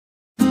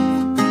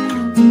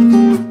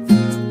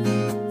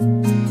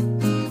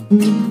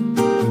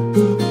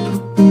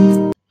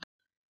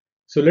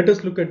So let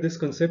us look at this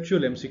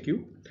conceptual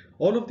MCQ.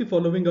 All of the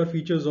following are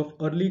features of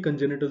early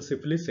congenital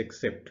syphilis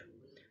except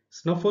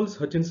snuffles,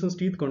 Hutchinson's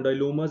teeth,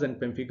 condylomas, and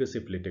pemphigus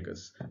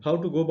syphiliticus. How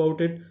to go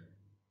about it?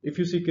 If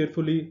you see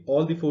carefully,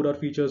 all the four are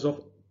features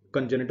of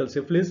congenital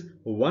syphilis.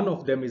 One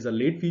of them is a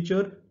late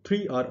feature,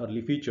 three are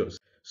early features.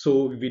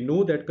 So we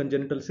know that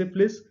congenital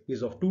syphilis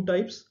is of two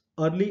types,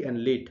 early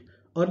and late.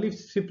 Early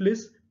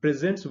syphilis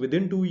presents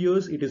within 2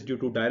 years. It is due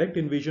to direct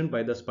invasion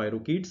by the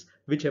spirochetes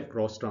which have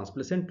crossed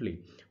transplacentally,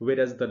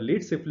 whereas the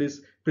late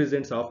syphilis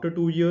presents after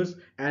 2 years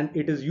and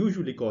it is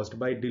usually caused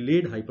by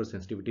delayed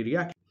hypersensitivity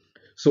reaction.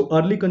 So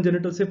early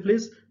congenital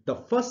syphilis, the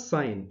first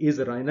sign is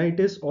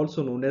rhinitis,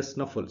 also known as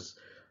snuffles.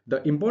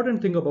 The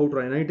important thing about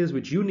rhinitis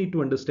which you need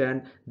to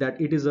understand that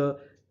it is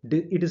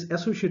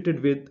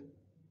associated with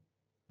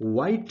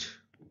white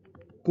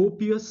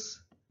copious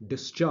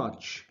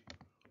discharge.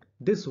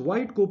 This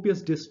white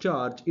copious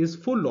discharge is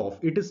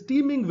it is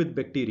teeming with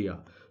bacteria.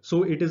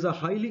 So it is a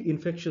highly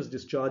infectious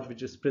discharge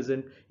which is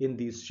present in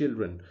these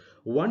children.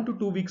 1 to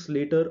 2 weeks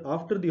later,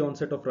 after the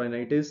onset of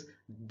rhinitis,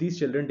 these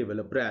children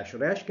develop rash.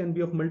 Rash can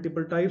be of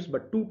multiple types,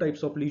 but two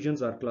types of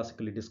lesions are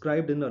classically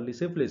described in early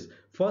syphilis.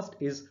 First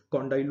is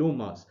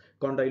condylomas.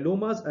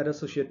 Condylomas are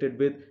associated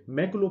with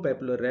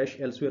maculopapular rash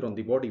elsewhere on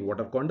the body.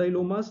 What are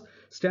condylomas?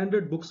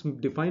 Standard books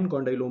define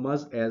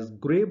condylomas as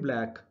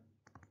gray-black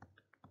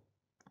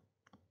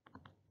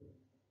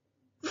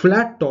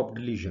flat-topped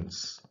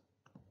lesions.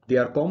 They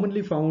are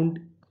commonly found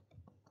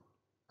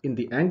in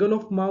the angle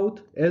of mouth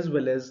as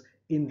well as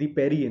in the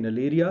perianal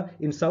area.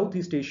 In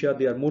Southeast Asia,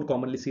 they are more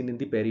commonly seen in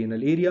the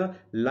perianal area.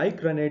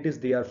 Like rhinitis,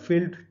 they are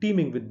filled,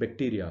 teeming with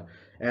bacteria.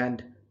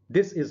 And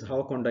this is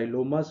how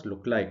condylomas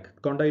look like.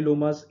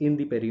 Condylomas in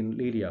the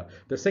perianal area.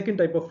 The second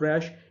type of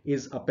rash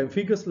is a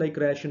pemphigus-like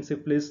rash in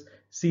syphilis.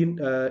 Seen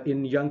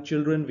in young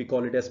children, we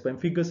call it as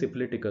pemphigus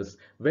syphiliticus.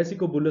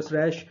 Vesicobullous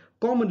rash,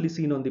 commonly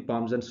seen on the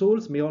palms and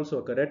soles, may also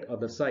occur at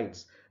other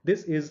sites.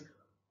 This is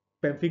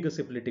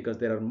pemphigus syphiliticus.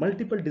 There are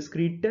multiple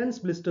discrete tense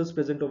blisters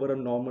present over a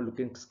normal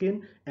looking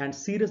skin, and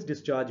serous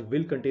discharge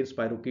will contain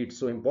spirochetes.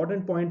 So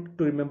important point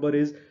to remember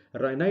is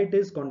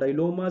rhinitis,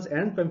 condylomas,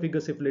 and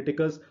pemphigus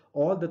syphiliticus,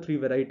 all the three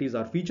varieties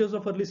are features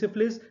of early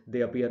syphilis.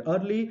 They appear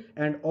early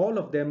and all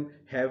of them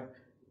have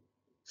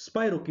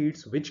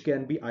spirochetes which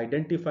can be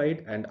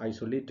identified and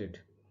isolated.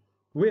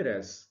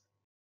 Whereas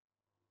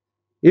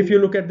if you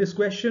look at this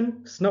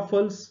question,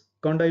 snuffles,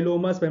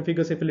 condylomas,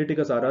 pemphigus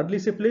syphiliticus are early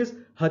syphilis.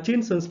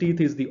 Hutchinson's teeth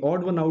is the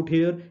odd one out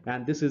here,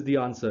 and this is the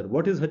answer.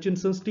 What is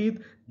Hutchinson's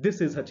teeth?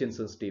 This is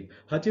Hutchinson's teeth.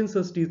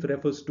 Hutchinson's teeth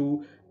refers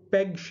to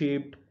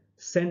peg-shaped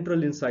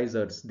central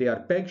incisors. They are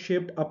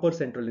peg-shaped upper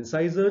central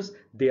incisors.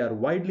 They are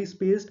widely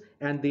spaced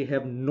and they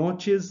have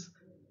notches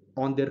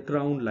on their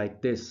crown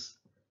like this.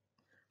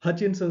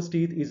 Hutchinson's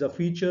teeth is a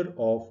feature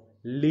of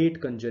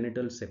late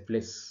congenital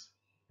syphilis.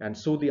 And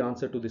so the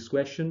answer to this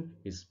question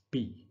is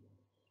B.